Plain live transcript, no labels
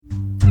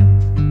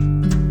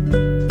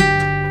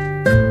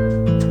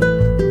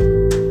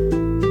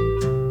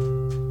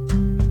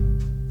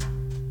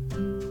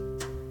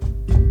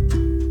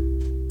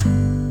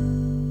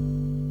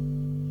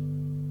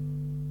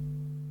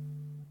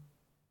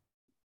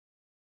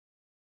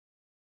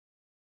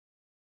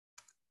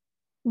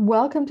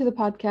Welcome to the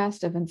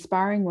podcast of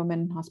Inspiring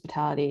Women in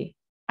Hospitality.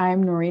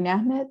 I'm Noreen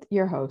Ahmed,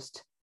 your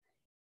host.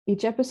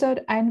 Each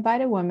episode, I invite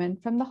a woman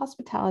from the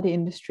hospitality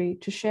industry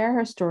to share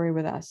her story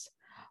with us,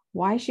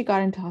 why she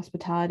got into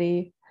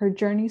hospitality, her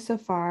journey so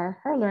far,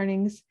 her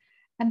learnings,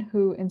 and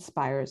who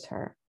inspires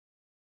her.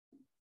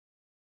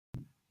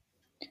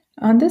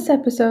 On this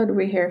episode,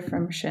 we hear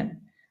from Shinn,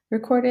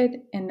 recorded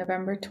in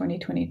November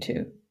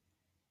 2022.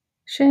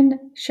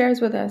 Shinn shares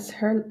with us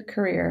her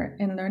career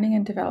in learning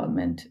and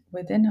development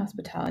within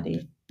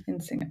hospitality in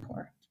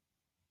Singapore.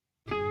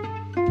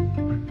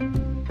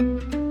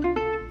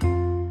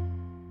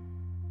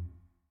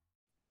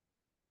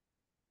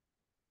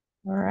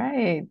 All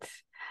right.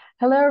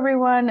 Hello,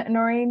 everyone.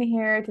 Noreen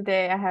here.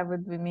 Today I have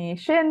with me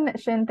Shinn.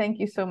 Shinn, thank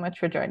you so much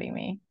for joining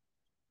me.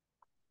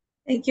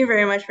 Thank you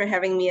very much for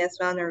having me as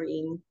well,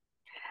 Noreen.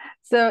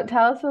 So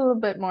tell us a little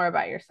bit more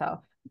about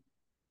yourself.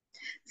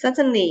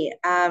 Certainly.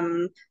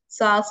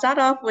 So I'll start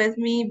off with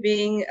me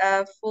being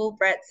a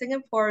full-bred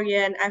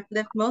Singaporean. I've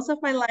lived most of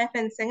my life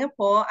in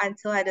Singapore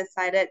until I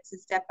decided to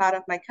step out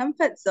of my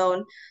comfort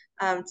zone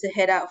to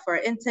head out for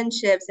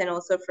internships and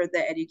also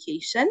further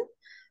education.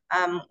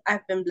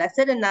 I've been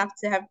blessed enough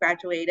to have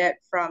graduated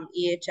from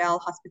EHL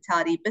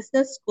Hospitality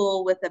Business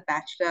School with a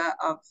Bachelor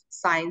of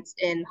Science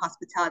in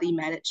Hospitality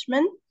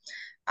Management.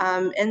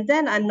 And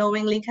then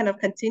unknowingly kind of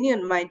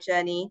continued my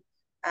journey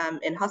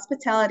in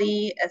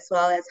hospitality as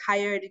well as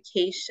higher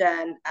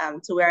education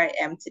to where I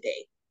am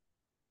today.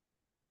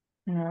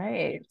 All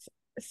right.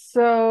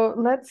 So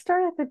let's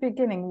start at the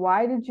beginning.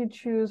 Why did you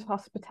choose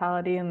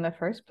hospitality in the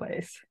first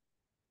place?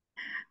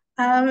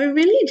 It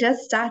really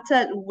just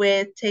started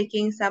with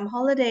taking some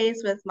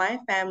holidays with my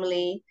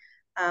family.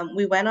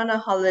 We went on a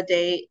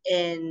holiday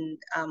in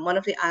one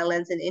of the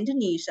islands in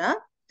Indonesia,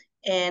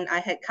 and I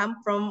had come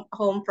from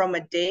home from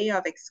a day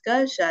of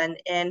excursion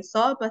and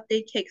saw a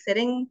birthday cake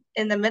sitting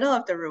in the middle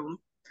of the room.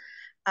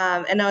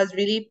 And I was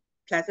really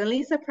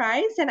pleasantly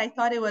surprised, and I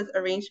thought it was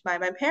arranged by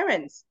my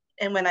parents.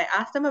 And when I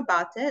asked them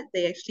about it,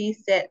 they actually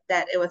said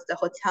that it was the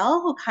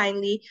hotel who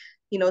kindly,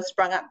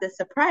 sprung up this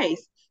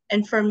surprise.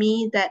 And for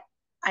me, that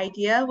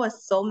idea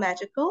was so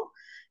magical.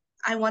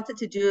 I wanted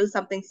to do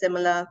something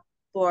similar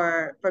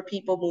for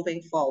people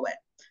moving forward.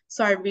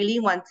 So I really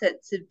wanted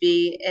to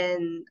be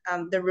in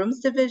the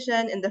rooms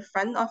division in the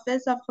front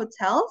office of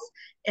hotels.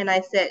 And I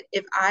said,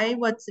 if I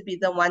were to be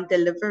the one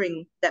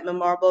delivering that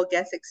memorable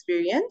guest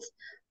experience,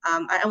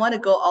 I want to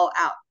go all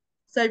out.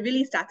 So I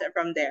really started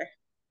from there.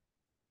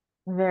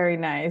 Very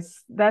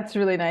nice. That's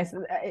really nice.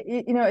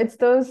 It's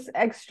those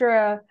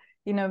extra,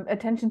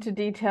 attention to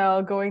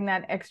detail, going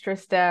that extra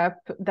step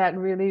that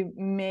really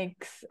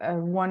makes a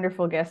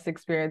wonderful guest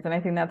experience. And I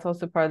think that's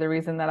also part of the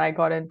reason that I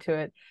got into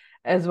it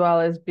as well,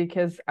 is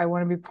because I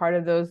want to be part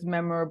of those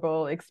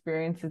memorable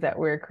experiences that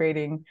we're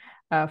creating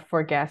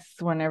for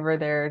guests whenever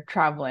they're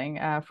traveling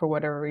for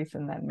whatever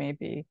reason that may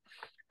be.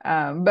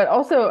 But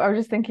also I was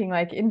just thinking,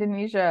 like,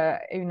 Indonesia,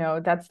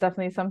 that's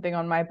definitely something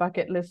on my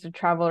bucket list to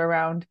travel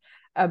around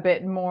a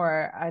bit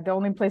more. The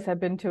only place I've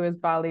been to is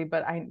Bali,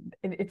 but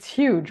it's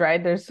huge,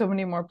 right? There's so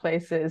many more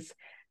places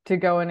to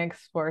go and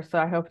explore. So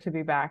I hope to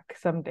be back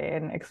someday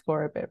and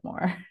explore a bit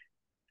more.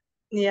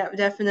 Yeah,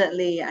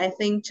 definitely. I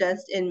think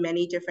just in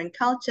many different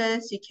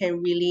cultures, you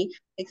can really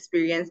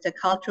experience the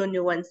cultural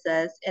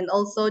nuances and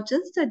also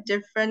just the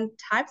different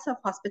types of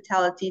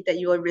hospitality that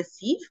you will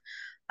receive,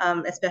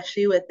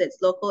 especially with its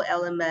local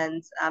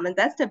elements. And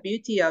that's the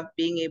beauty of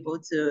being able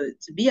to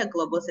be a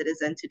global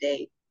citizen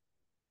today.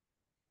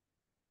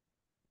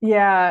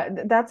 Yeah,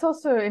 that's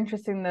also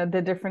interesting,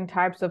 the different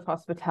types of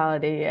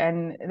hospitality.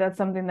 And that's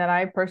something that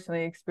I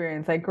personally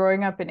experienced. Like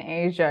growing up in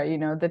Asia,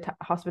 the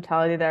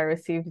hospitality that I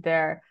received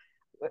there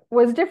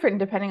was different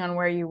depending on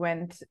where you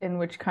went in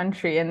which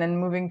country. And then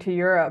moving to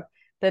Europe,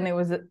 then it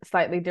was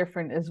slightly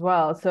different as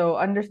well. So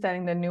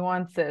understanding the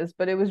nuances,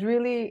 but it was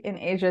really in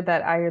Asia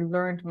that I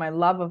learned my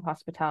love of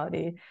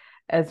hospitality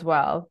as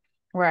well,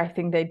 where I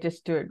think they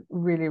just do it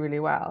really, really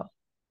well.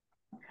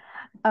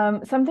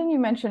 Something you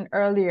mentioned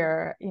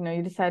earlier,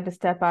 you decided to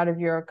step out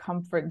of your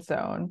comfort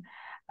zone.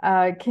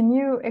 Can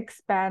you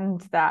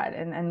expand that?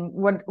 And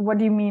what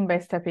do you mean by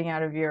stepping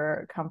out of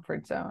your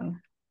comfort zone?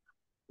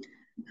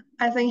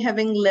 I think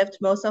having lived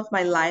most of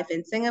my life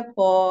in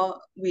Singapore,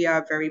 we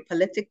are a very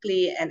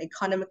politically and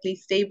economically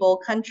stable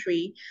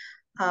country.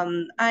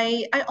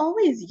 I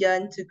always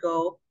yearned to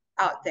go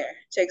out there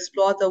to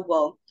explore the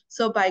world.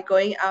 So by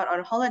going out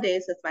on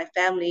holidays with my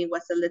family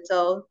was a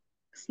little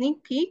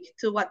sneak peek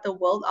to what the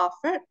world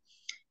offered.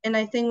 And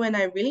I think when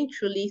I really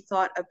truly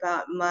thought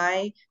about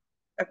my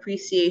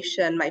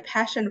appreciation, my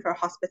passion for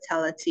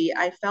hospitality,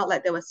 I felt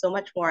like there was so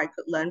much more I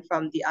could learn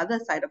from the other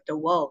side of the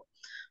world,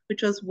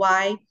 which was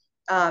why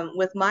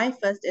with my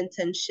first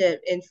internship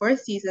in Four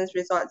Seasons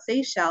Resort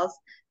Seychelles,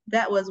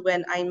 that was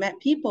when I met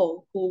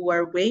people who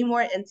were way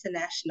more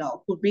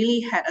international, who really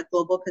had a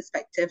global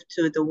perspective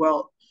to the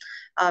world.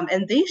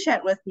 And they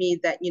shared with me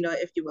that,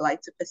 if you would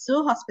like to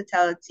pursue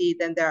hospitality,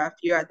 then there are a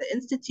few other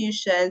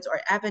institutions or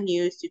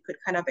avenues you could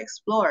kind of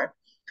explore.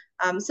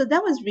 So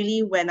that was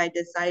really when I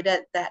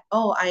decided that,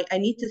 oh, I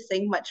need to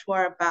think much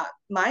more about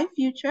my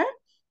future,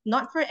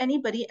 not for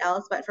anybody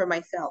else, but for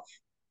myself.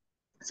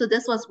 So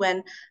this was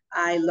when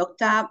I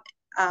looked up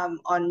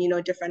on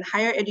different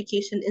higher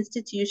education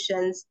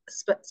institutions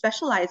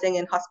specializing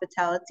in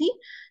hospitality,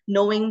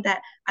 knowing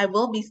that I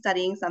will be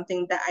studying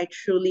something that I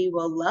truly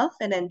will love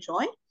and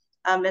enjoy.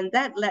 And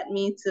that led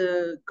me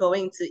to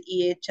going to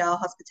EHL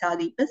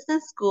Hospitality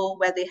Business School,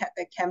 where they had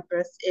their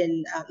campus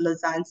in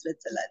Lausanne,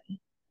 Switzerland.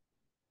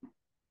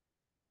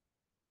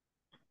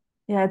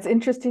 Yeah, it's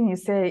interesting you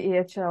say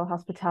EHL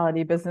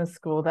Hospitality Business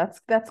School.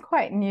 That's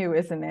quite new,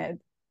 isn't it?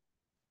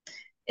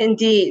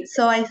 Indeed.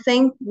 So I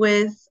think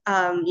with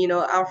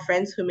our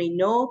friends who may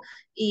know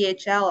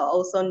EHL,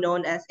 also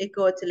known as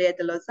École Hôtelière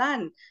de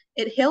Lausanne,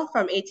 it hailed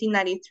from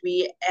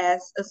 1893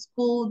 as a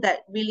school that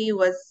really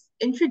was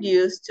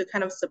introduced to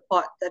kind of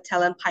support the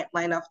talent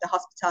pipeline of the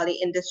hospitality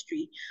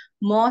industry,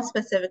 more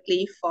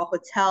specifically for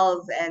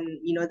hotels and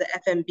the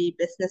F&B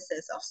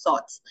businesses of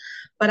sorts.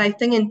 But I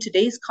think in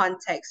today's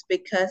context,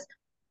 because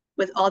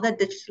with all the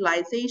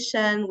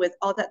digitalization, with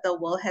all that the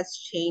world has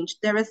changed,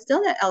 there is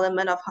still an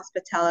element of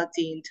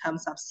hospitality in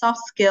terms of soft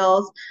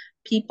skills,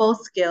 people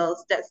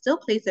skills that still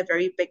plays a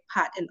very big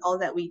part in all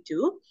that we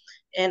do.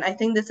 And I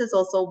think this is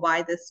also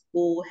why the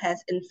school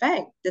has, in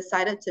fact,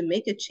 decided to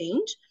make a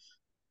change.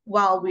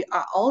 While we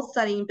are all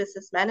studying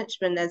business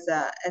management as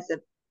a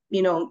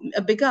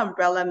bigger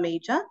umbrella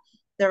major,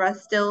 there are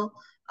still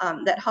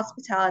that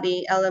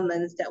hospitality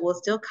elements that will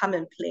still come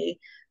and play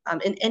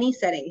in any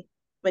setting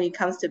when it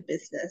comes to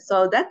business.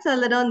 So that's a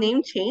little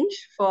name change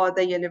for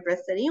the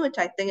university, which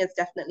I think is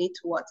definitely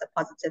towards a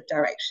positive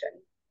direction.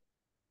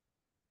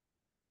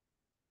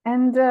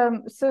 And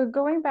so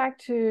going back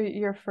to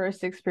your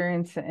first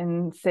experience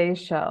in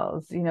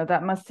Seychelles,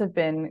 that must have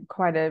been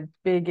quite a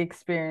big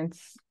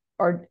experience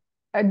or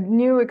a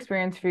new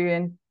experience for you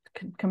in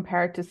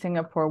compared to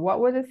Singapore. What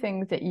were the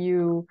things that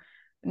you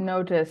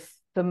noticed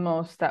the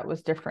most that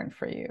was different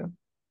for you?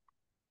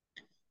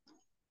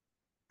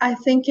 I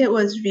think it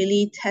was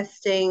really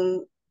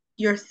testing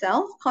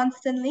yourself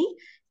constantly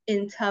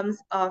in terms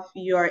of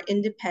your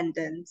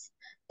independence,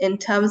 in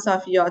terms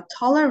of your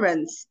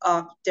tolerance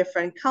of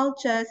different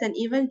cultures, and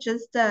even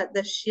just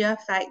the sheer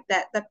fact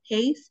that the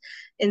pace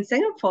in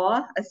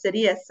Singapore, a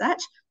city as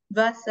such,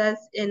 versus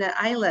in an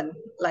island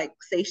like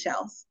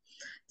Seychelles.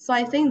 So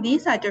I think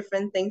these are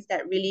different things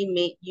that really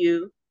made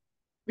you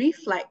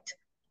reflect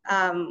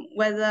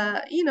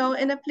whether,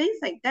 in a place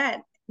like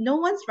that, no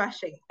one's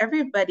rushing.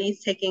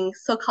 Everybody's taking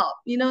so-called,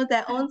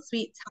 their own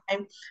sweet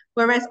time.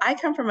 Whereas I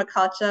come from a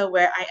culture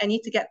where I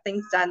need to get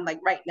things done like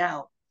right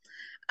now.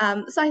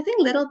 So I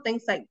think little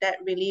things like that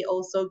really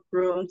also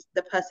groomed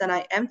the person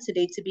I am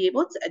today to be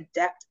able to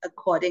adapt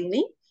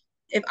accordingly.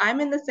 If I'm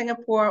in the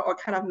Singapore or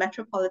kind of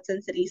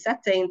metropolitan city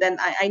setting, then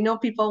I know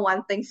people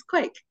want things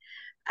quick.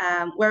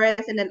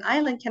 Whereas in an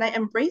island, can I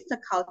embrace the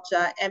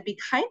culture and be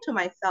kind to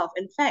myself?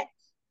 In fact,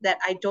 that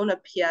I don't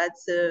appear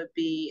to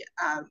be,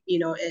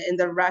 in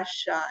the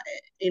rush,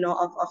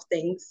 of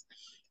things.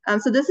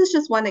 So this is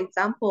just one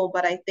example,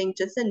 but I think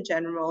just in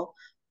general,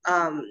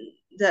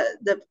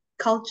 the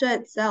culture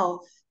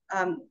itself,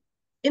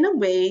 in a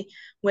way,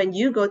 when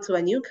you go to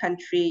a new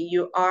country,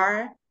 you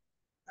are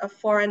a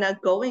foreigner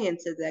going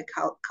into their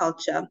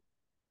culture.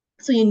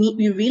 So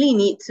you really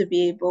need to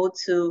be able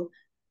to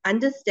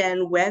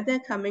understand where they're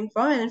coming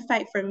from. And in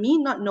fact, for me,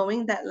 not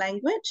knowing that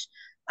language,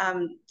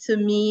 to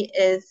me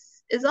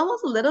is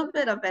almost a little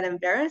bit of an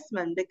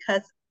embarrassment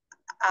because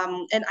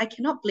and I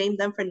cannot blame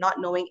them for not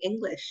knowing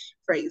English,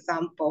 for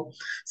example.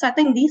 So I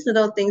think these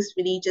little things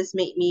really just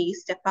made me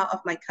step out of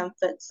my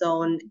comfort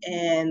zone.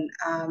 And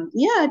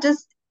yeah,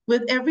 just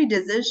with every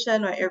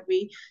decision or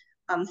every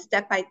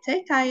step I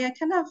take, I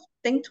kind of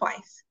think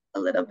twice a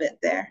little bit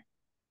there.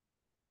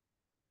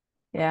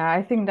 Yeah,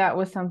 I think that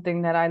was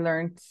something that I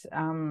learned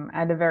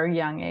at a very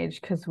young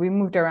age because we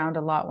moved around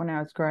a lot when I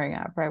was growing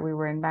up, right? We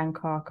were in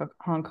Bangkok,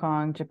 Hong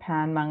Kong,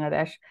 Japan,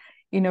 Bangladesh,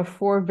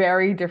 four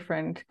very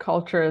different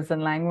cultures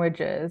and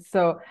languages.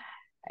 So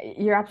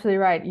you're absolutely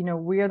right.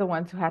 We are the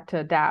ones who had to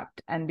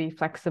adapt and be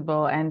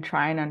flexible and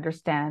try and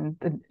understand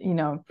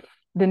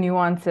the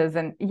nuances.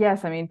 And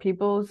yes, I mean,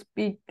 people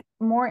speak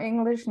more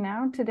English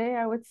now today,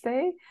 I would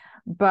say,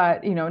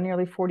 but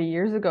nearly 40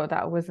 years ago,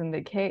 that wasn't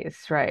the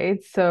case,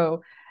 right?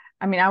 So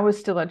I mean, I was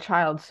still a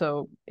child,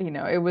 so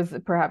it was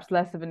perhaps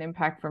less of an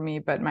impact for me,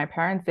 but my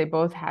parents, they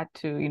both had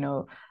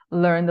to,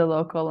 learn the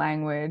local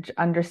language,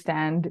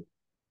 understand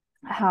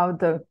how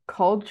the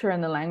culture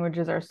and the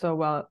languages are so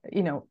well,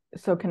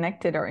 so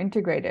connected or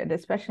integrated,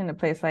 especially in a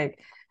place like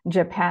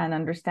Japan,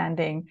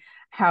 understanding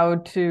how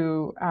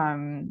to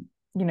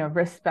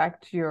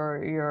respect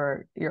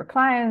your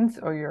clients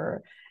or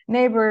your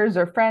neighbors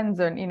or friends,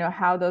 and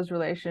how those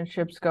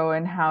relationships go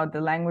and how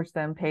the language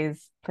then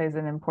plays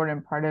an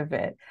important part of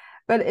it.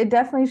 But it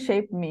definitely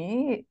shaped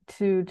me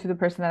to the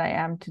person that I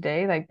am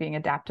today, like being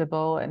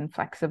adaptable and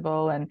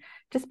flexible and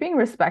just being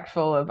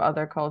respectful of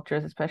other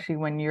cultures, especially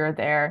when you're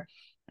there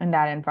in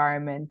that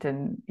environment,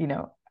 and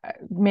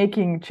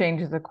making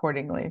changes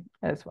accordingly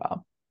as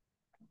well.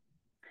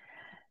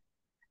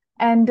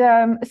 And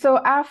so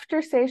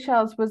after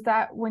Seychelles, was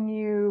that when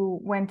you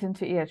went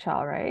into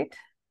EHL, right?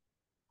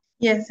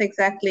 Yes,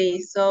 exactly.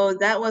 So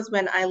that was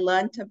when I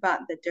learned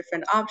about the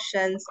different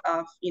options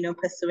of,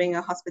 pursuing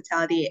a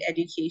hospitality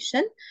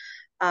education.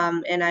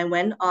 And I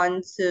went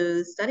on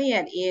to study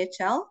at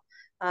EHL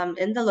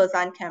in the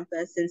Lausanne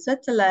campus in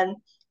Switzerland.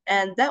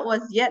 And that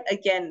was yet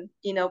again,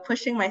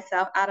 pushing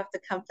myself out of the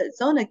comfort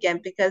zone again,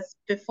 because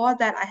before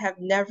that, I have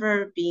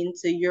never been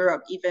to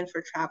Europe, even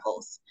for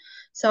travels.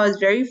 So I was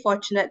very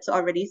fortunate to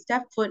already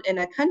step foot in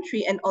a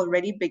country and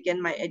already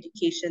begin my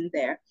education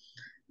there.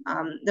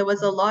 There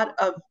was a lot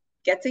of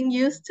getting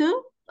used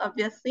to,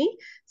 obviously.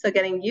 So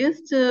getting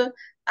used to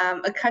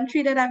a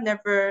country that I've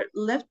never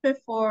lived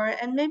before,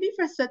 and maybe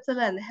for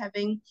Switzerland,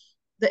 having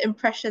the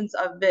impressions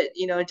of it,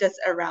 just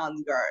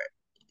around your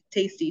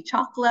tasty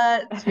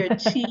chocolates, your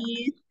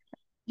cheese,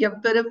 your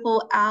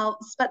beautiful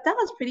Alps. But that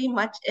was pretty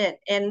much it.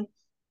 And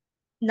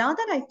now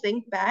that I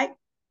think back,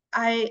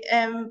 I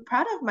am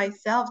proud of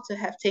myself to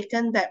have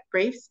taken that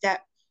brave step,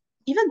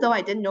 even though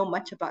I didn't know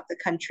much about the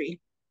country.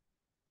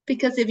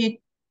 Because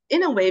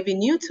in a way, if you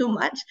knew too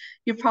much,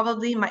 you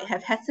probably might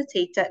have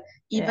hesitated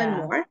even Yeah,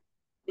 more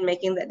in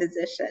making that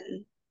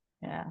decision.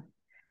 yeah.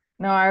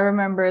 No, I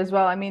remember as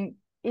well. I mean,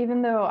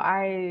 even though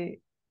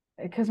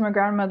because my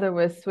grandmother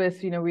was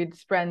Swiss, we'd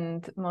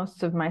spend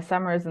most of my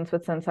summers in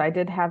Switzerland, so I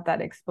did have that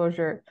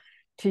exposure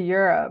to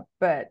Europe,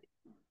 but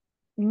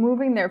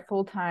moving there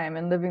full time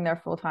and living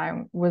there full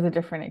time was a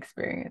different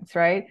experience,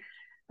 right?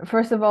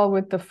 First of all,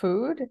 with the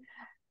food,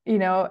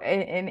 in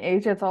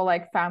Asia, it's all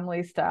like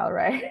family style,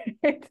 right?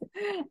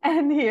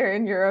 And here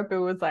in Europe, it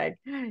was like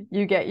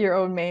you get your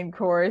own main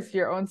course,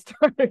 your own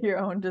starter, your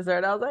own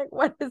dessert. I was like,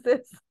 what is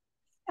this?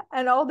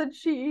 And all the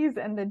cheese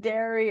and the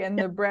dairy and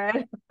the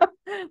bread.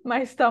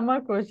 My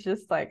stomach was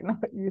just like not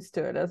used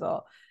to it at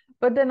all.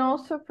 But then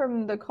also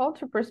from the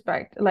culture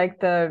perspective, like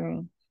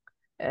the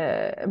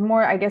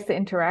more, I guess, the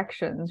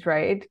interactions,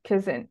 right?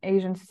 Because in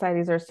Asian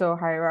societies are so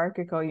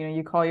hierarchical.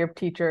 You call your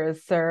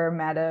teachers sir,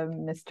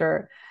 madam,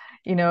 Mr.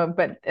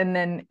 But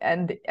and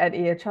at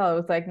EHL, it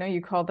was like, no,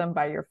 you call them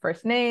by your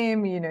first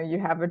name. You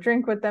have a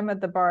drink with them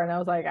at the bar, and I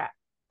was like,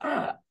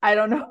 I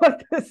don't know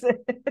what this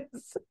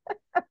is.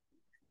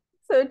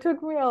 So it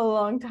took me a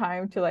long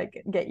time to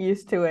like get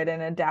used to it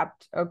and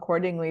adapt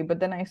accordingly. But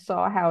then I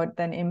saw how it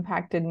then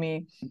impacted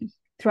me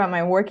throughout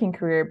my working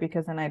career,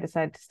 because then I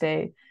decided to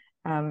stay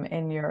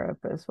in Europe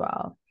as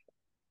well.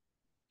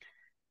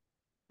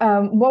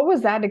 What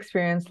was that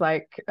experience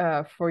like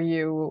for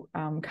you,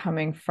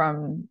 coming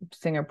from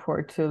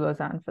Singapore to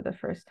Lausanne for the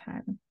first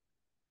time?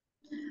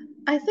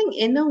 I think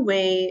in a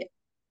way,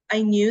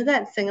 I knew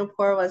that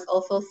Singapore was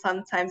also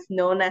sometimes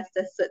known as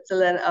the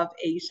Switzerland of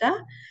Asia.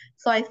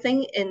 So I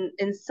think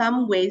in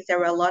some ways there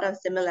were a lot of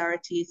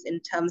similarities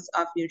in terms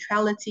of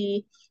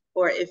neutrality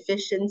or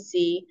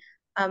efficiency.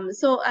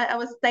 So I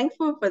was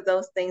thankful for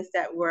those things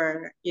that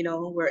were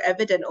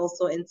evident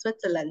also in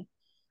Switzerland.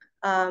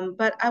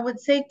 But I would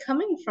say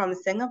coming from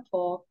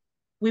Singapore,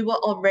 we were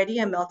already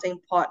a melting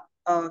pot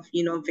of,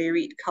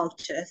 varied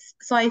cultures.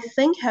 So I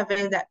think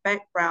having that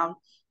background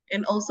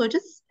and also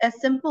just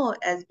as simple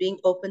as being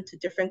open to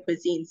different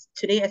cuisines.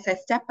 Today, as I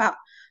step out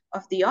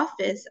of the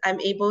office, I'm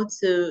able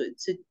to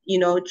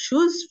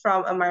choose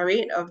from a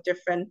myriad of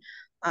different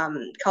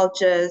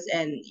cultures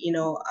and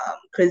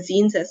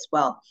cuisines as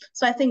well.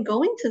 So I think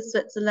going to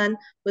Switzerland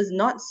was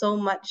not so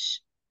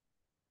much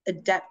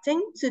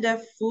adapting to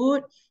the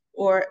food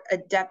or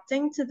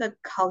adapting to the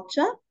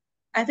culture.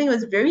 I think it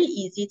was very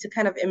easy to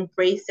kind of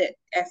embrace it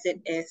as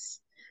it is.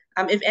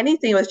 If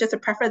anything, it was just a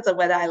preference of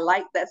whether I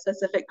liked that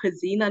specific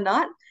cuisine or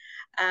not.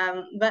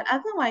 But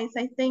otherwise,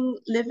 I think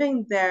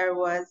living there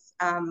was,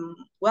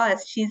 well,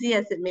 as cheesy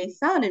as it may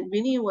sound, it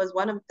really was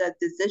one of the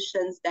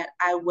decisions that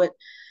I would,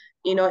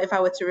 if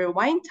I were to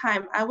rewind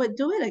time, I would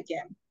do it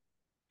again,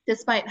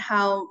 despite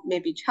how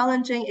maybe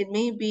challenging it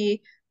may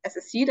be as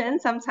a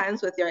student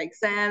sometimes with your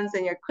exams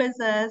and your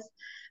quizzes.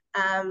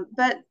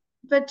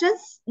 But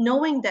just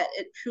knowing that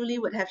it truly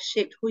would have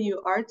shaped who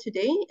you are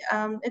today,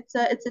 it's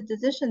a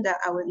decision that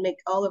I would make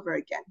all over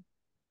again.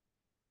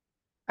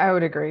 I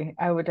would agree.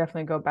 I would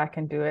definitely go back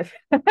and do it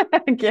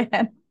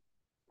again.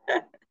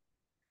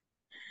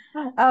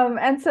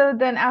 And so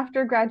then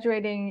after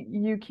graduating,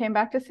 you came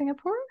back to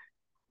Singapore?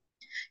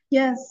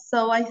 Yes,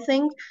 so I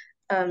think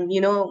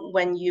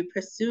when you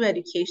pursue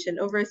education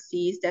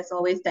overseas, there's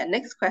always that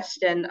next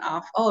question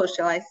of, oh,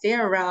 shall I stay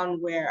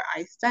around where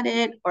I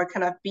studied or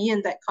kind of be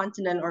in that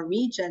continent or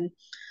region?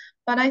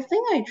 But I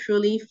think I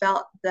truly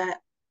felt that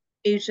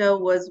Asia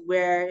was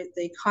where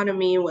the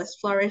economy was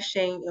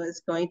flourishing, it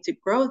was going to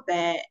grow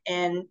there.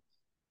 And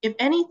if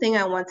anything,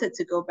 I wanted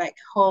to go back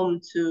home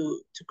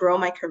to grow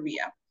my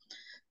career.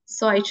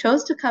 So I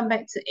chose to come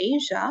back to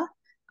Asia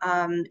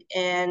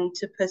and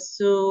to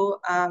pursue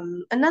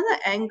another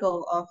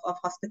angle of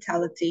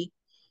hospitality,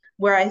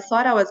 where I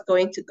thought I was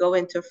going to go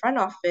into front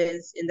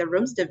office in the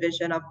rooms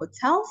division of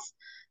hotels.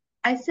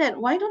 I said,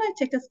 why don't I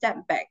take a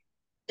step back?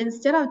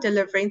 Instead of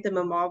delivering the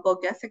memorable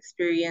guest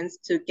experience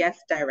to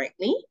guests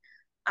directly,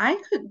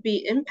 I could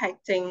be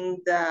impacting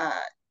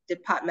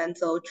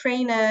departmental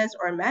trainers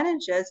or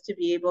managers to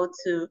be able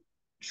to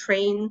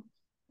train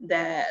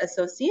their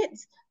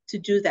associates to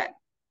do that.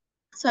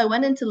 So I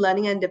went into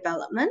learning and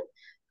development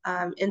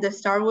in the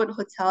Starwood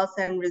Hotels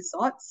and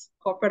Resorts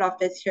corporate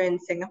office here in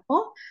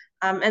Singapore.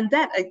 And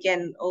that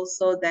again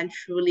also then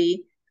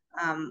truly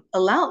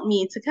allowed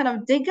me to kind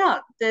of dig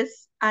out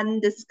this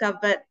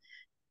undiscovered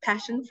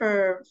passion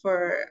for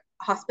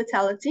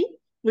hospitality,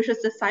 which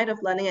was the side of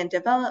learning and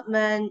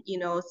development,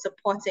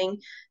 supporting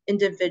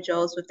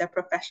individuals with their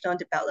professional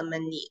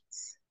development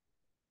needs.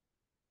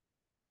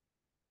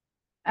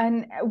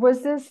 And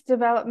was this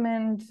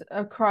development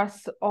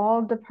across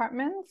all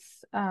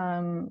departments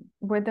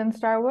within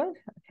Starwood?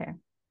 Okay.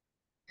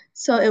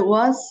 So it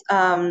was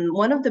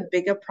one of the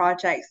bigger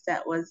projects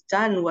that was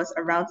done was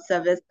around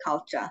service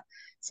culture.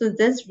 So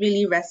this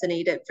really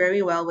resonated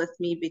very well with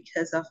me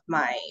because of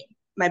my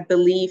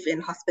belief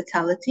in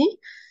hospitality.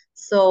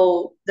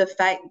 So the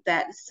fact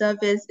that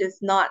service is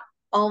not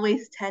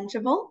always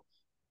tangible,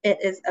 it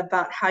is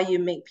about how you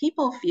make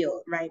people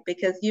feel, right?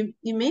 Because you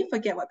may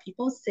forget what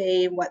people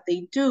say, what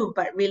they do,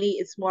 but really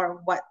it's more of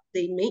what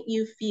they make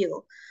you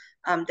feel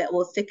that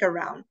will stick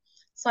around.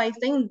 So I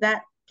think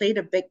that played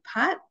a big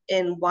part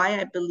in why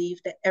I believe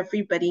that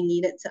everybody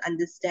needed to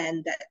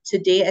understand that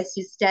today, as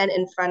you stand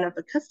in front of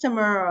a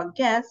customer or a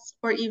guest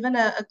or even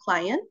a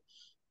client,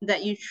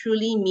 that you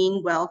truly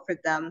mean well for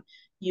them.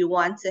 You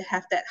want to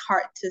have that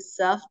heart to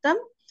serve them.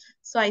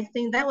 So I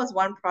think that was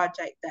one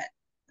project that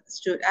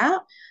stood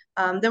out.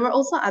 There were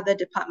also other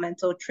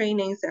departmental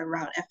trainings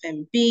around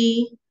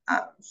F&B,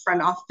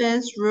 front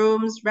office,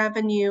 rooms,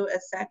 revenue,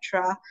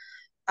 etc.,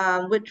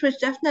 which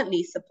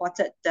definitely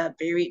supported the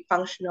varied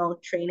functional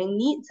training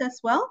needs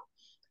as well.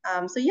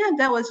 So yeah,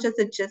 that was just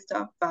a gist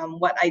of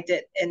what I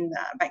did in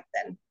back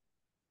then.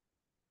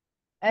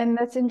 And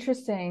that's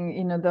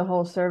interesting, the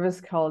whole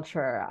service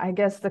culture. I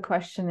guess the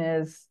question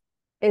is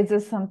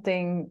this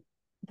something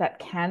that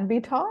can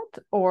be taught,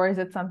 or is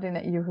it something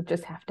that you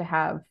just have to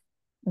have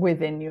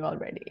within you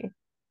already?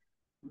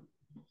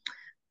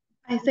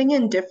 I think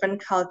in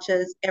different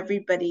cultures,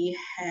 everybody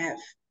have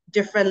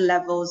different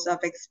levels of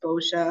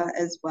exposure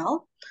as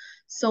well.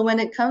 So when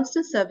it comes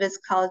to service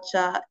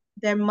culture,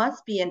 there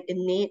must be an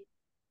innate,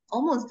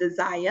 almost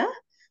desire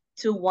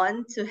to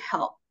want to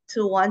help,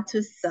 to want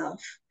to serve.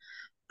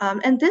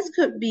 And this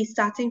could be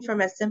starting from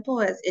as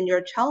simple as in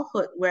your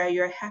childhood, where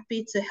you're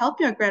happy to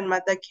help your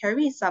grandmother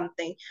carry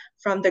something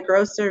from the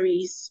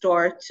grocery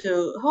store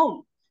to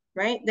home,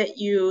 right? That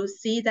you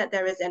see that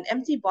there is an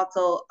empty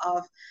bottle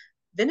of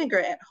vinegar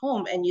at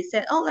home and you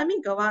said, oh, let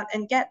me go out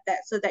and get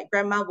that so that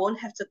grandma won't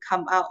have to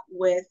come out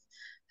with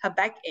her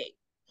backache.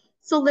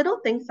 So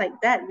little things like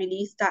that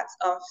really starts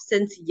off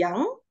since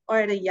young or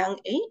at a young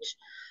age.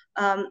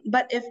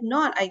 But if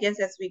not, I guess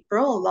as we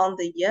grow along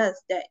the years,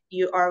 that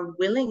you are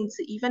willing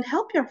to even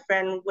help your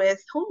friend with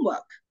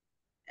homework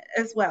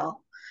as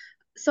well.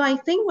 So I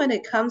think when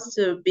it comes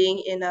to being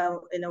in a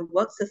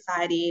work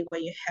society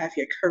where you have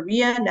your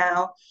career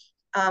now,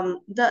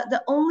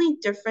 the only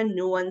different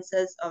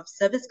nuances of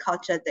service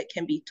culture that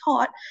can be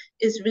taught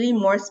is really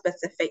more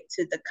specific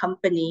to the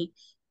company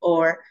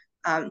or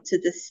to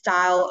the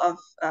style of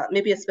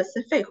maybe a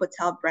specific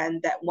hotel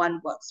brand that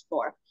one works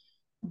for.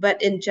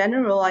 But in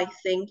general, I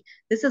think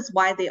this is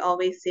why they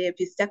always say if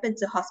you step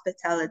into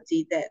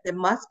hospitality, that there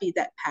must be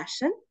that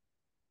passion.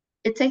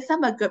 It takes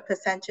up a good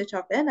percentage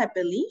of it, I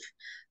believe,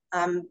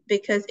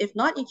 because if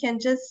not, you can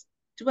just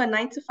do a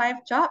 9 to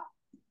 5 job,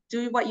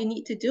 do what you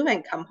need to do,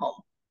 and come home.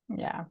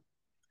 Yeah,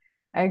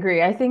 I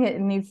agree. I think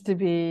it needs to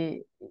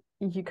be,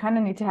 you kind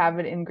of need to have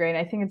it ingrained.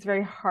 I think it's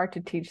very hard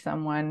to teach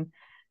someone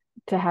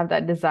to have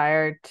that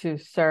desire to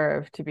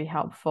serve, to be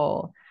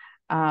helpful,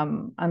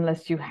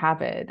 unless you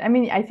have it. I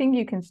mean, I think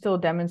you can still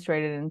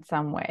demonstrate it in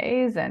some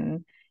ways,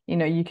 and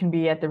you can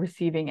be at the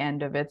receiving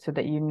end of it so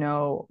that you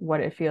know what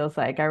it feels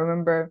like. I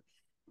remember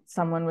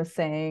someone was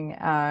saying,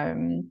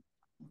 CEO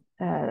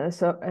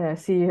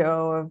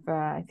of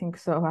I think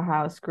Soho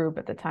House Group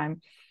at the time,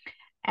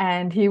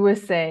 and he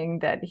was saying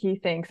that he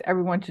thinks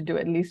everyone should do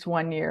at least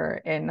 1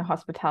 year in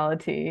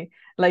hospitality,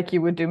 like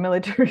you would do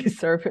military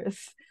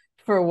service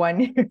for 1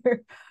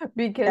 year,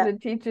 because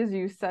it teaches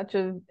you such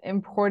an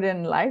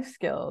important life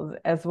skills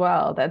as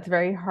well. That's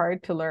very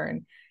hard to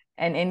learn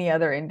in any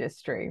other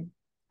industry.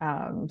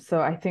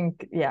 So I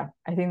think, I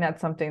think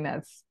that's something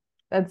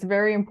that's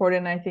very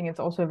important. I think it's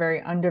also a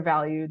very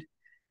undervalued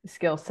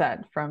skill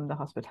set from the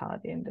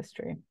hospitality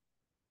industry.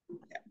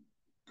 Yeah,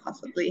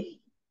 possibly.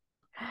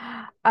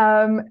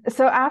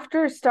 So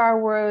after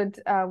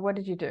Starwood, what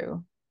did you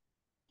do?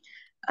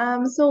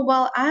 So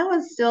while I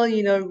was still,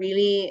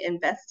 really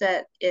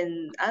invested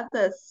in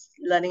others'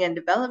 learning and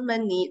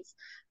development needs,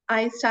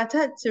 I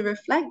started to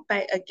reflect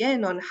back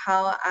again on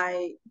how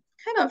I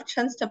kind of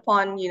chanced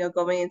upon,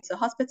 going into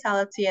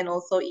hospitality and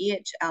also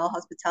EHL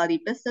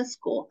Hospitality Business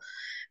School.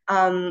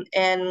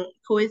 And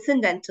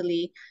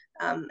coincidentally,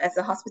 as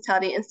a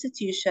hospitality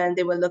institution,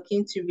 they were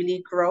looking to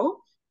really grow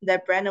their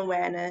brand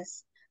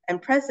awareness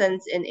and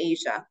presence in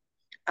Asia.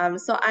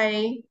 So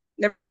I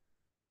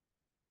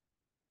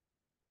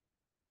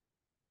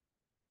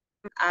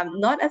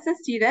not as a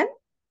student,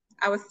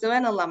 I was still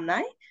an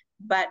alumni,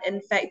 but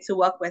in fact to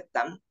work with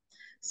them.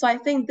 So I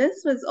think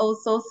this was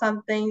also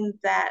something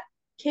that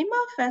came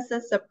off as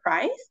a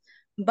surprise,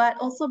 but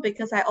also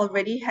because I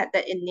already had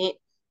the innate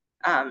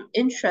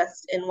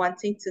interest in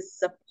wanting to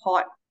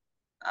support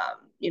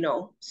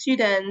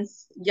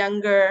students,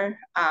 younger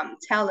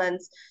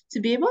talents to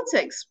be able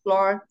to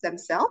explore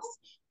themselves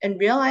and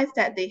realize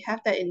that they have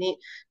that innate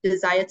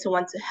desire to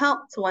want to help,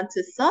 to want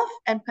to serve,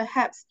 and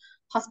perhaps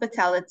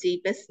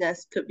hospitality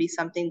business could be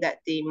something that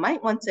they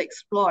might want to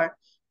explore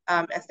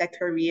as their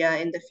career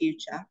in the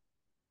future.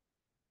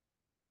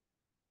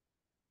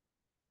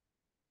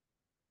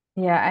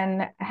 Yeah,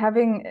 and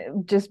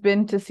having just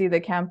been to see the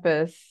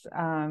campus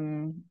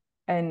and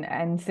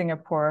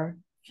Singapore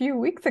a few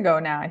weeks ago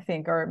now, I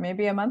think, or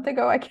maybe a month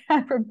ago, I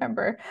can't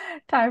remember.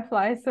 Time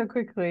flies so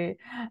quickly.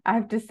 I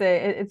have to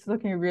say it's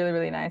looking really,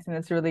 really nice, and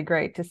it's really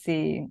great to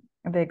see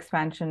the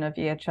expansion of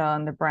EHL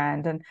and the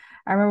brand. And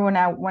I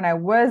remember when I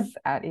was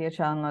at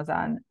EHL in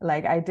Lausanne,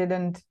 like I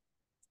didn't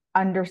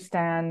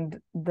understand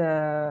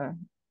the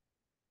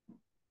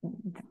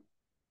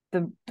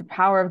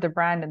power of the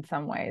brand in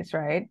some ways,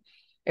 right?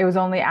 It was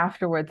only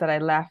afterwards that I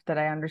left that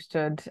I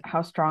understood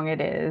how strong it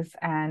is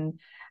and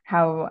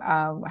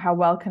how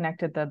well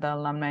connected the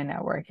alumni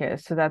network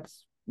is. So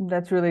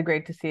that's really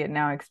great to see it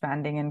now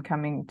expanding and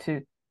coming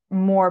to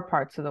more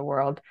parts of the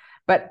world,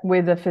 but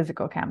with a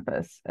physical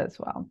campus as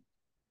well.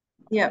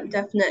 Yeah,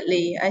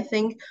 definitely. I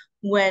think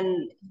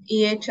when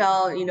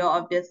EHL,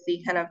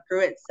 obviously kind of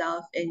grew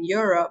itself in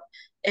Europe,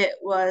 it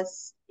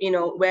was,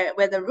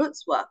 where the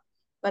roots were.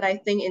 But I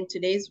think in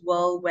today's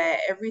world where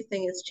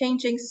everything is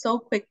changing so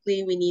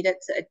quickly, we needed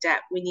to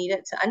adapt. We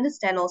needed to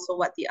understand also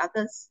what the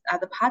other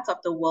parts of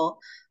the world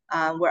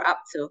were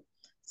up to.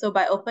 So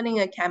by opening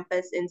a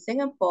campus in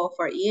Singapore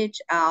for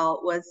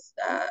EHL was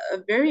a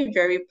very,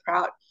 very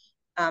proud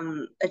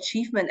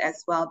achievement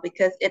as well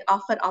because it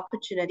offered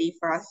opportunity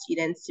for our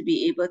students to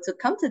be able to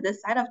come to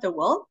this side of the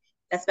world,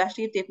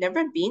 especially if they've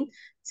never been,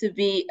 to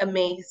be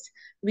amazed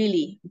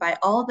really by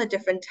all the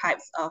different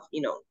types of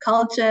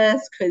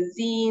cultures,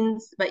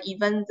 cuisines, but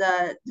even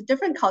the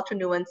different cultural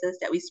nuances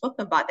that we spoke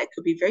about that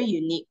could be very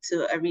unique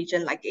to a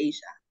region like Asia.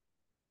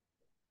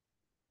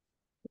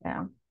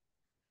 Yeah.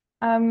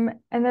 And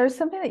there's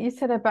something that you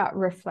said about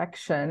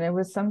reflection. It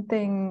was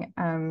something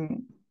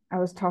I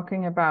was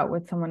talking about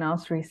with someone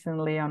else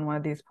recently on one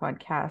of these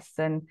podcasts,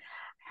 and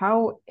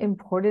how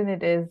important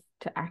it is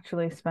to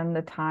actually spend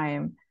the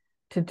time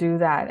to do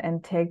that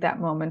and take that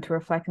moment to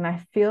reflect. And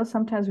I feel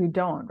sometimes we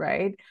don't,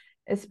 right?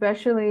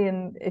 Especially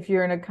if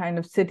you're in a kind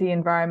of city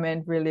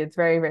environment, really, it's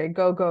very, very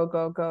go, go,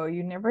 go, go.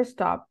 You never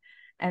stop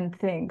and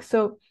think.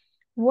 So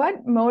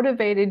what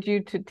motivated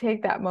you to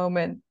take that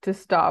moment to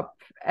stop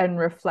and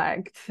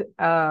reflect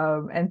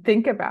and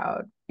think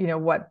about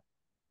what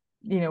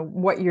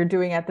you're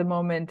doing at the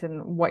moment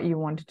and what you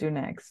want to do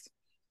next?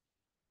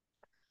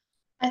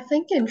 I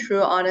think in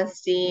true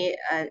honesty,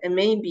 and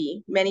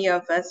maybe many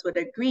of us would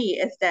agree,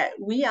 is that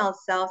we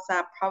ourselves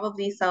are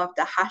probably some of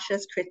the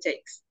harshest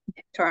critics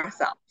to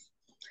ourselves,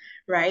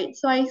 right?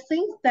 So I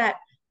think that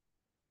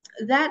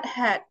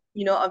had,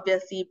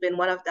 obviously been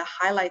one of the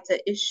highlighted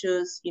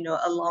issues,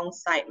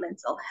 alongside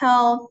mental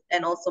health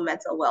and also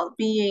mental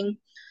well-being.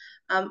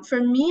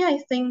 For me, I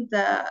think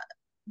the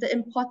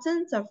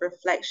importance of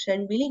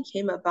reflection really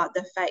came about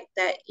the fact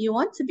that you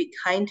want to be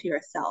kind to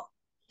yourself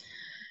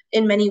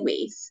in many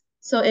ways.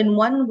 So, in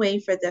one way,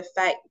 for the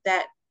fact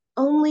that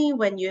only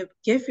when you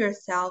give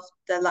yourself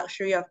the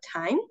luxury of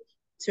time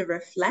to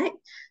reflect,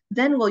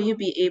 then will you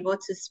be able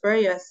to spur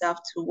yourself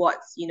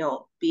towards,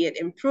 be it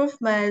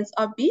improvements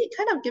or be it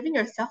kind of giving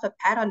yourself a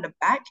pat on the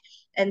back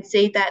and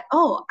say that,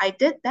 oh, I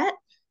did that.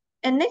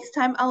 And next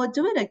time I will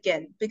do it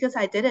again because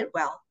I did it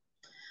well.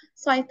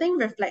 So I think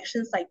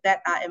reflections like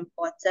that are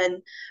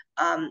important,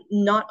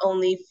 not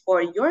only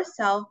for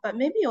yourself, but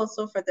maybe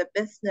also for the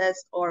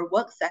business or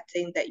work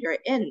setting that you're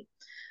in.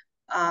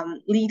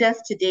 Leaders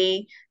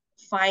today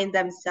find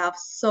themselves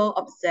so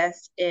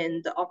obsessed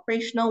in the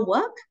operational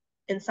work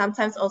and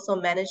sometimes also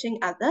managing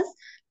others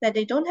that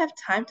they don't have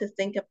time to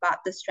think about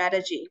the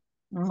strategy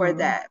for Mm-hmm.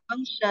 that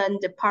function,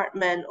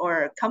 department,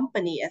 or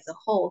company as a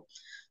whole.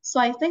 So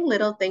I think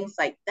little things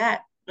like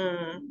that.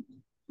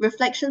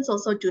 Reflections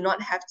also do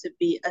not have to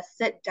be a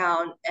sit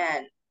down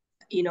and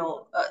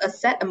a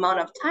set amount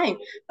of time.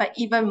 But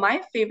even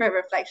my favorite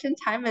reflection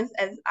time is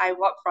as I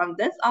walk from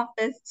this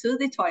office to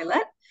the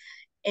toilet,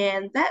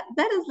 and that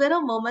is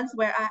little moments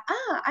where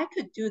I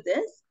could do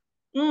this.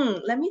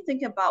 Let me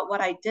think about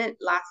what I did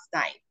last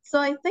night. So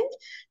I think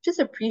just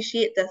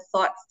appreciate the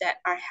thoughts that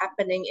are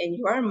happening in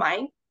your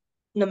mind,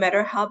 no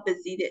matter how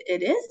busy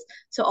it is,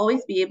 to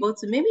always be able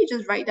to maybe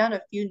just write down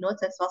a few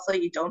notes as well so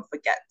you don't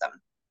forget them.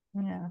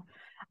 Yeah.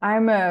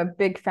 I'm a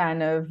big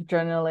fan of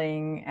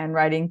journaling and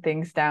writing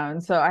things down.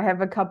 So I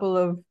have a couple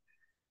of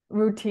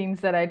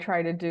routines that I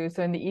try to do.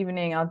 So in the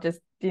evening, I'll just,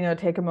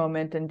 take a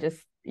moment and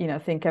just,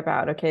 think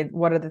about, okay,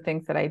 what are the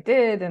things that I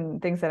did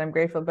and things that I'm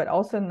grateful. But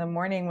also in the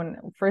morning, when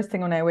first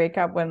thing when I wake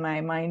up, when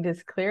my mind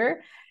is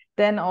clear,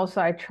 then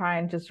also I try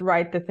and just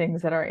write the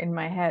things that are in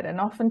my head. And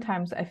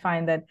oftentimes I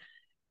find that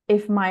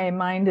if my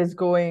mind is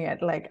going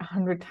at like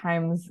 100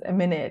 times a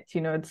minute,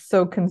 it's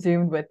so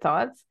consumed with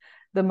thoughts,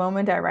 the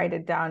moment I write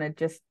it down, it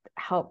just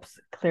helps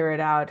clear it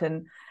out.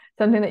 And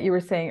something that you were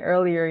saying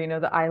earlier,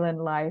 the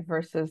island life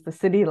versus the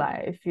city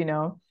life,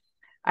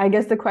 I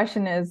guess the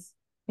question is,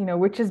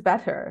 which is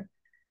better?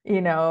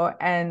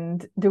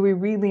 And do we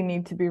really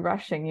need to be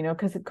rushing,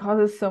 because it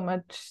causes so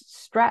much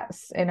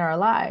stress in our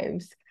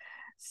lives.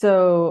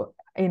 So,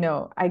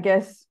 I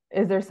guess,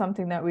 is there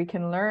something that we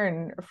can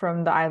learn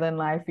from the island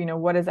life?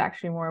 What is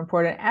actually more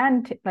important?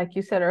 And like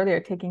you said earlier,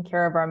 taking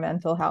care of our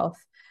mental health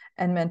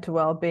and mental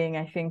well-being.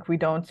 I think we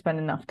don't spend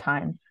enough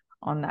time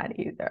on that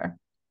either.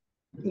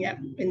 Yeah,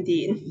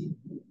 indeed.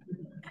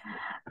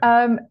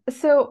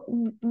 So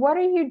what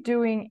are you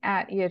doing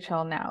at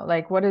EHL now?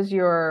 Like, what is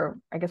your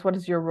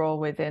role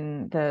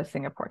within the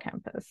Singapore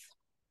campus?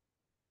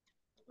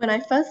 When I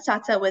first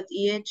started with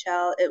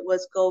EHL, it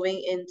was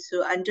going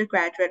into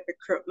undergraduate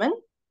recruitment,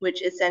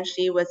 which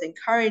essentially was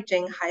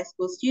encouraging high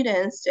school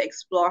students to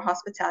explore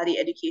hospitality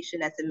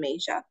education as a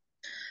major.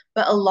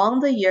 But along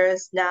the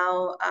years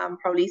now,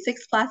 probably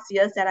 6+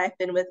 years that I've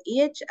been with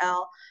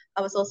EHL,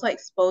 I was also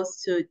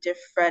exposed to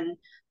different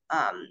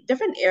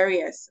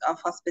areas of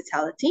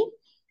hospitality.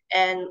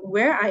 And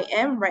where I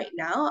am right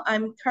now,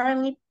 I'm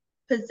currently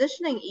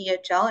positioning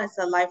EHL as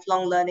a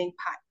lifelong learning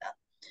partner.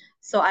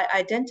 So I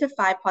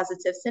identify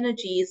positive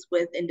synergies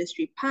with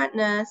industry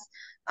partners,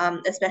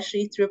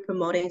 especially through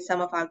promoting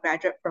some of our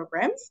graduate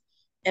programs.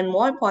 And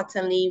more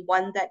importantly,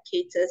 one that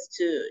caters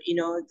to,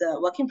 the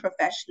working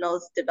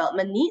professionals'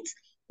 development needs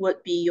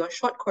would be your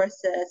short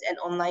courses and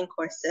online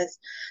courses.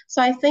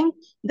 So I think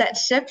that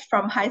shift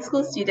from high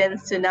school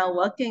students to now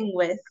working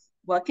with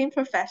working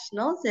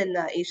professionals in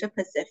Asia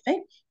Pacific,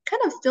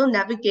 kind of still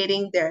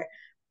navigating their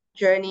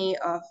journey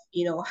of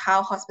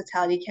how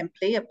hospitality can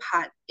play a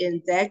part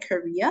in their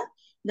career,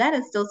 that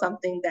is still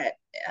something that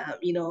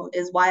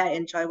is why I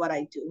enjoy what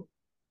I do.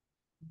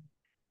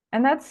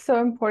 And that's so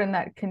important,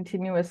 that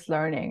continuous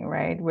learning,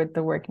 right, with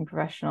the working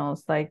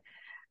professionals. Like,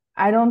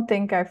 I don't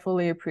think I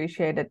fully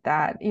appreciated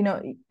that.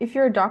 If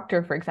you're a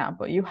doctor, for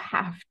example, you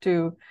have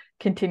to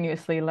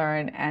continuously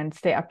learn and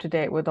stay up to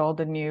date with all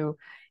the new,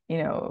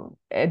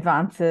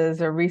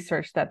 advances or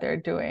research that they're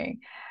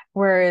doing.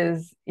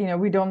 Whereas,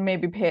 we don't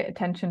maybe pay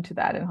attention to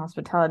that in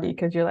hospitality,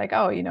 because you're like,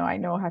 oh, I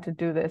know how to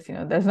do this.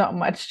 There's not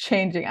much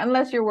changing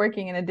unless you're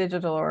working in a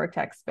digital or a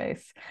tech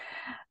space.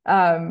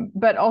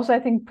 But also I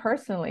think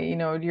personally,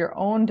 your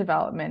own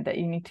development that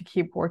you need to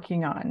keep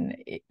working on,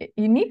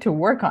 you need to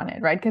work on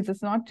it, right? Because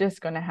it's not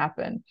just going to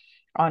happen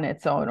on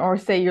its own. Or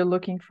say you're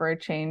looking for a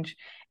change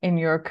in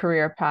your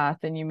career path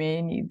and you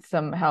may need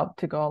some help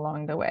to go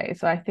along the way.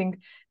 So I think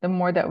the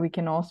more that we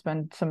can all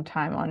spend some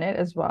time on it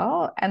as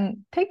well and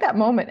take that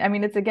moment. I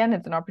mean, it's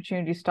an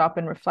opportunity to stop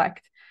and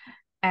reflect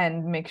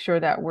and make sure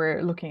that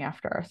we're looking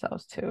after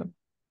ourselves too.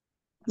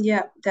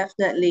 Yeah,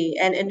 definitely.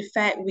 And in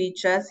fact, we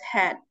just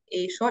had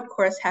a short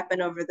course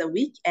happen over the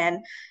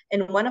weekend,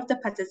 and one of the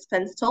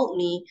participants told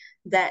me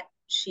that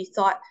she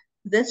thought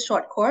this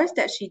short course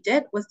that she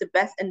did was the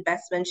best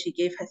investment she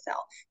gave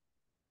herself.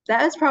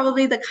 That is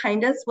probably the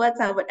kindest words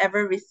I would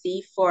ever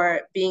receive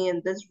for being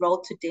in this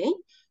role today.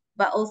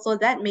 But also,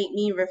 that made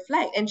me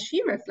reflect, and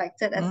she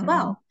reflected as Mm.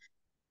 well,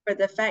 for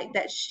the fact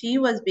that she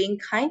was being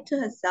kind to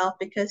herself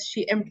because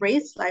she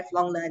embraced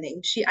lifelong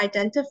learning. She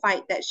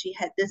identified that she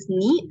had this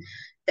need,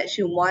 that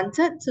she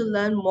wanted to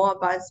learn more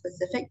about a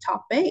specific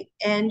topic,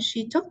 and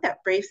she took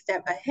that brave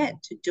step ahead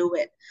to do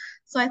it.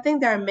 So I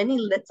think there are many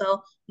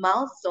little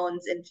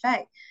milestones, in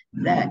fact,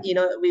 that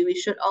we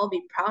should all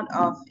be proud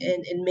of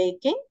in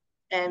making,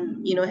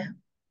 and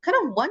kind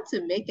of want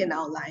to make in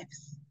our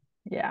lives.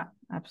 Yeah,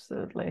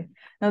 absolutely.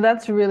 No,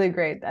 that's really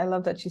great. I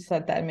love that she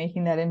said that,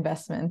 making that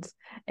investment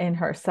in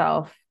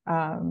herself.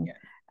 Yeah.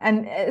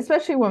 And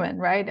especially women,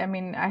 right? I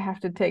mean, I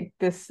have to take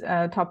this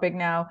topic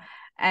now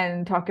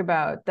and talk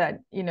about that,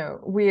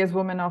 we as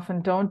women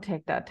often don't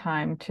take that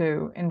time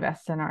to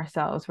invest in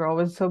ourselves. We're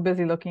always so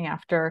busy looking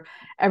after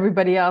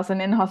everybody else.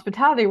 And in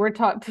hospitality, we're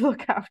taught to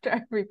look after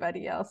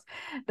everybody else,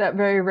 that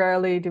very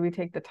rarely do we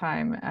take the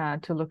time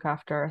to look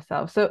after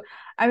ourselves. So,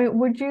 I mean,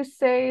 would you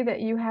say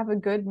that you have a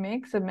good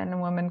mix of men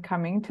and women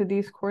coming to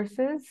these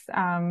courses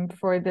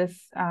for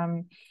this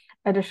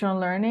additional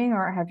learning,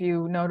 or have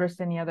you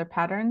noticed any other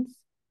patterns?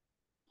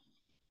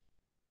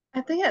 I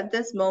think at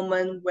this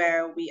moment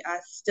where we are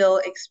still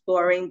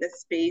exploring the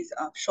space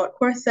of short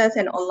courses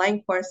and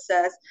online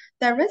courses,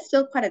 there is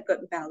still quite a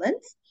good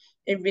balance.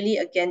 It really,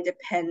 again,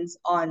 depends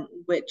on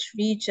which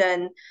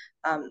region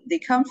they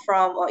come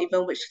from, or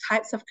even which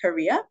types of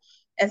career.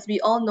 As we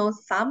all know,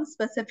 some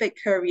specific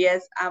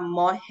careers are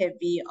more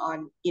heavy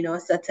on,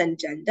 certain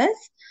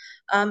genders.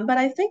 But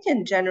I think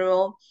in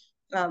general,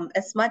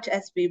 as much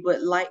as we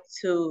would like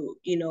to,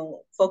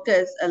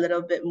 focus a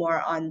little bit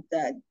more on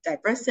the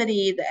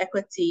diversity, the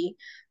equity,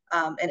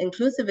 and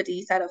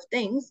inclusivity side of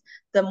things,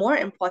 the more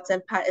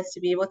important part is to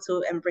be able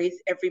to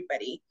embrace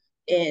everybody.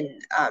 in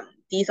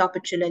these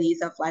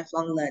opportunities of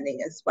lifelong learning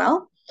as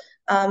well.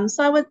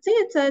 So I would say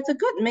it's a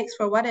good mix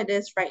for what it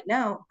is right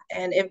now.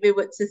 And if it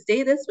were to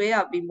stay this way,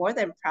 I'll be more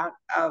than proud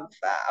of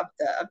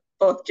the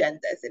both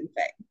genders, in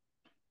fact.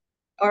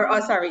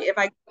 Or sorry, if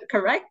I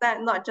correct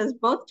that, not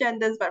just both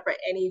genders, but for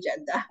any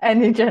gender.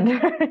 Any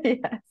gender.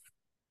 Yes,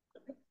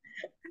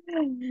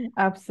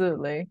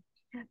 absolutely.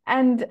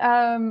 And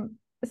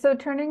so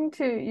turning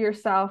to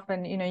yourself,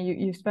 and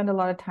you spend a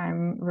lot of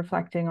time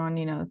reflecting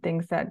on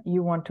things that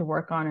you want to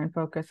work on and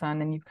focus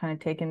on, and you've kind of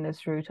taken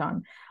this route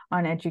on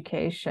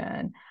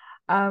education.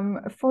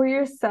 For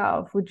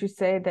yourself, would you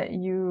say that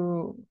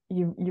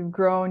you've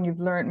grown, you've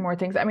learned more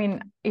things? I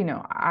mean,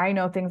 I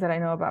know things that I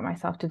know about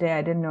myself today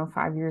I didn't know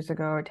 5 years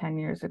ago or 10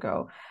 years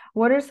ago.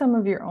 What are some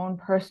of your own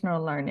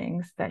personal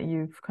learnings that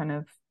you've kind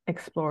of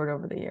explored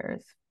over the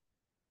years?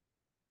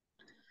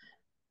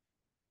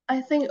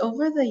 I think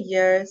over the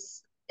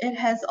years, it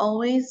has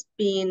always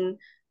been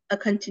a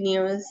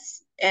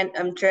continuous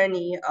and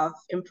journey of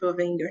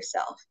improving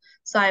yourself.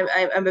 So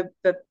I'm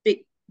a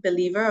big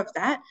believer of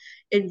that.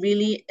 It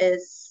really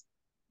is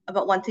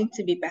about wanting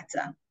to be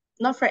better,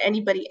 not for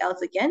anybody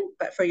else again,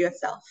 but for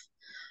yourself.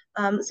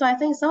 So I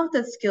think some of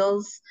the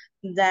skills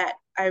that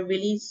I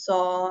really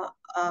saw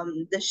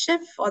the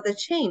shift or the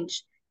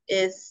change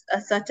is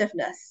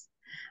assertiveness.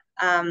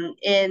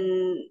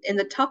 In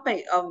the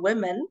topic of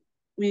women,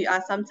 we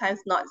are sometimes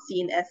not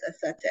seen as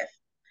assertive.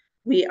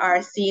 We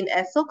are seen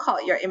as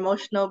so-called your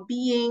emotional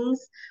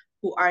beings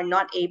who are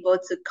not able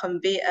to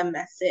convey a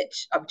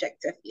message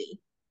objectively.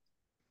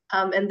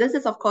 And this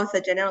is, of course,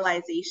 a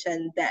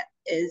generalization that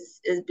is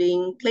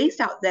being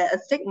placed out there, a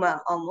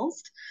stigma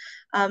almost.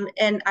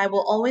 And I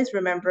will always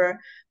remember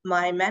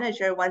my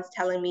manager once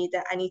telling me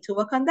that I need to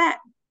work on that.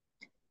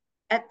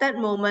 At that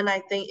moment,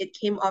 I think it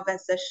came off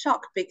as a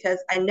shock because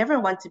I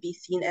never want to be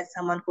seen as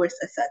someone who is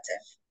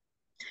assertive.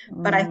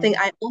 But I think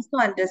Mm. I also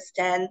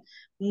understand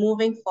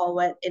moving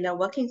forward in a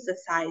working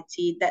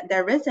society that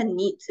there is a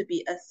need to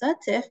be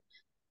assertive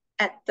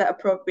at the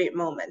appropriate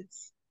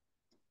moments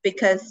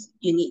because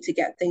you need to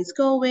get things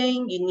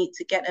going, you need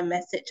to get a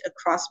message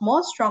across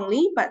more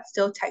strongly, but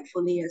still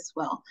tactfully as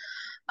well.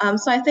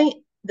 So I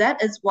think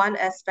that is one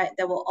aspect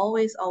that will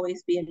always,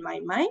 always be in my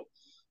mind.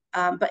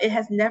 But it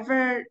has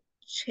never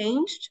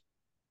changed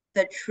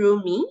the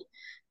true me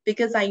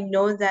because I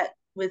know that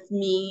with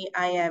me,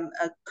 I am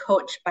a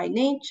coach by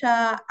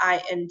nature.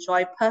 I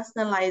enjoy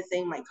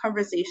personalizing my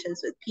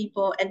conversations with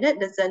people, and that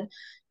doesn't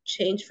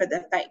change for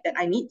the fact that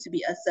I need to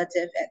be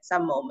assertive at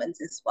some moments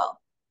as well.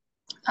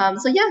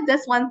 So yeah,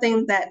 that's one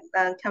thing that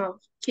kind of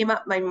came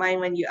up my mind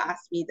when you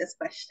asked me this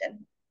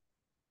question.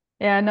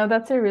 Yeah, no,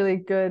 that's a really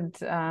good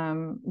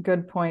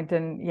point.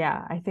 And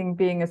yeah, I think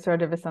being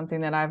assertive is something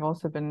that I've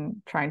also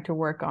been trying to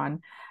work on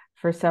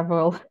for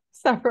several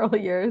several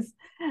years.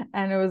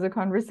 And it was a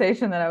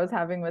conversation that I was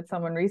having with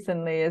someone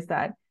recently, is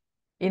that,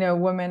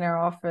 women are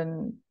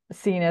often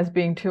seen as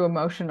being too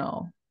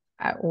emotional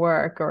at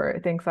work or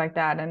things like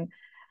that. And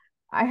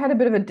I had a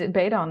bit of a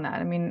debate on that.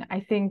 I mean,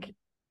 I think,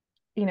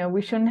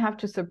 we shouldn't have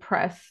to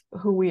suppress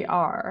who we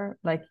are,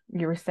 like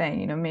you were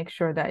saying, make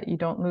sure that you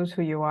don't lose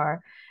who you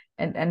are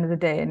at the end of the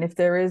day. And if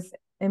there is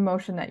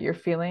emotion that you're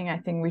feeling, I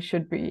think we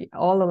should be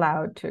all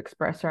allowed to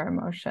express our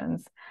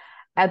emotions.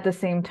 At the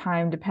same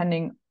time,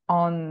 depending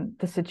on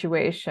the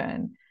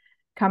situation,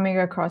 coming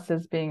across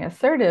as being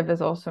assertive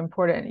is also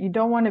important. You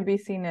don't want to be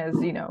seen as,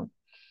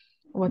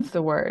 what's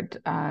the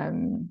word?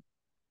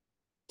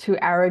 Too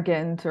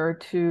arrogant or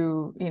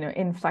too,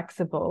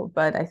 inflexible.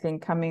 But I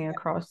think coming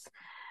across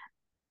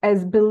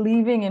as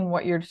believing in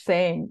what you're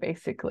saying,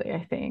 basically,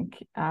 I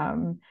think,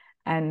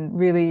 and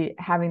really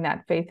having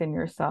that faith in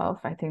yourself.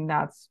 I think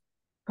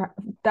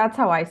that's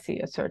how I see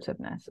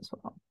assertiveness as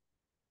well.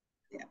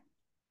 Yeah.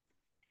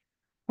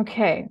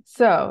 Okay,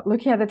 so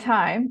looking at the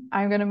time,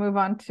 I'm going to move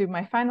on to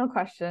my final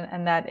question,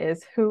 and that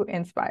is, who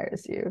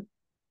inspires you?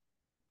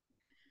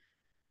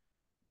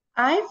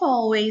 I've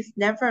always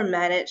never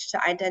managed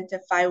to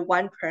identify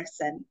one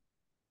person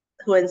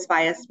who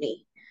inspires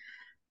me.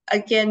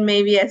 Again,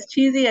 maybe as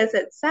cheesy as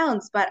it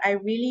sounds, but I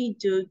really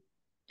do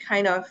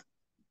kind of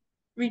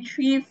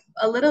retrieve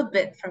a little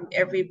bit from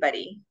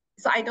everybody.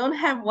 So I don't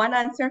have one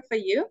answer for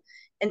you.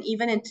 And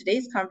even in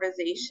today's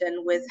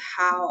conversation with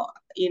how,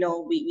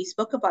 we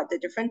spoke about the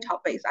different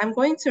topics, I'm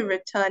going to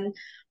return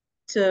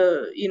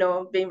to,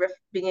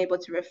 being able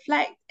to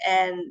reflect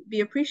and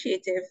be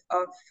appreciative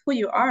of who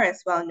you are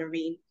as well,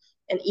 Noreen,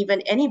 and even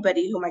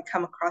anybody who might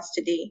come across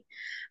today.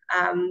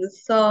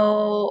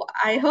 So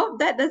I hope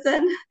that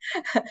doesn't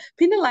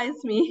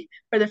penalize me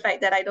for the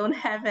fact that I don't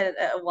have a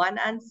one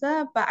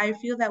answer, but I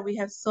feel that we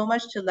have so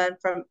much to learn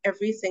from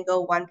every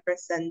single one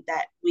person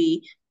that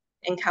we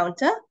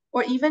encounter,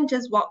 or even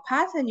just walk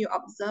past and you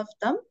observe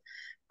them.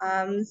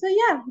 So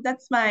yeah,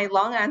 that's my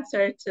long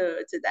answer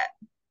to that.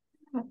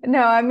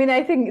 No, I mean,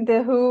 I think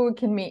the who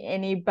can mean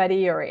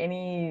anybody or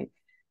any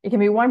it can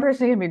be one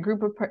person, it can be a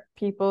group of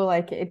people,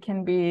 like it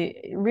can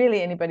be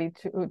really anybody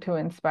to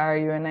inspire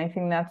you. And I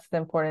think that's the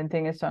important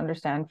thing, is to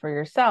understand for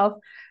yourself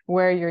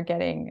where you're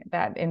getting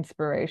that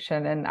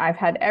inspiration. And I've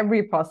had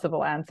every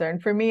possible answer.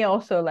 And for me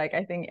also, like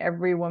I think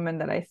every woman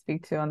that I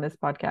speak to on this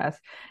podcast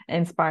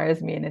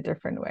inspires me in a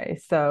different way.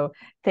 So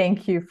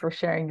thank you for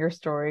sharing your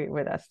story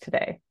with us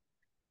today.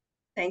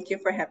 Thank you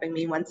for having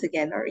me once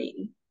again,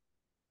 Noreen.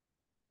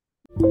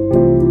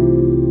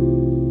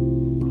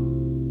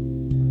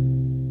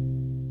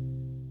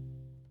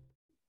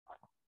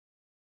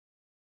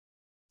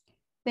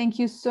 Thank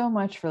you so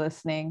much for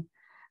listening.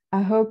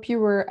 I hope you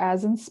were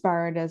as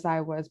inspired as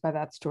I was by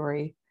that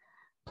story.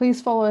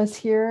 Please follow us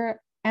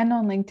here and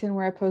on LinkedIn,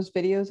 where I post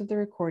videos of the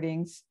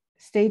recordings.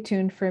 Stay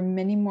tuned for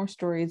many more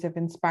stories of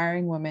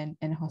inspiring women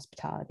in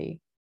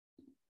hospitality.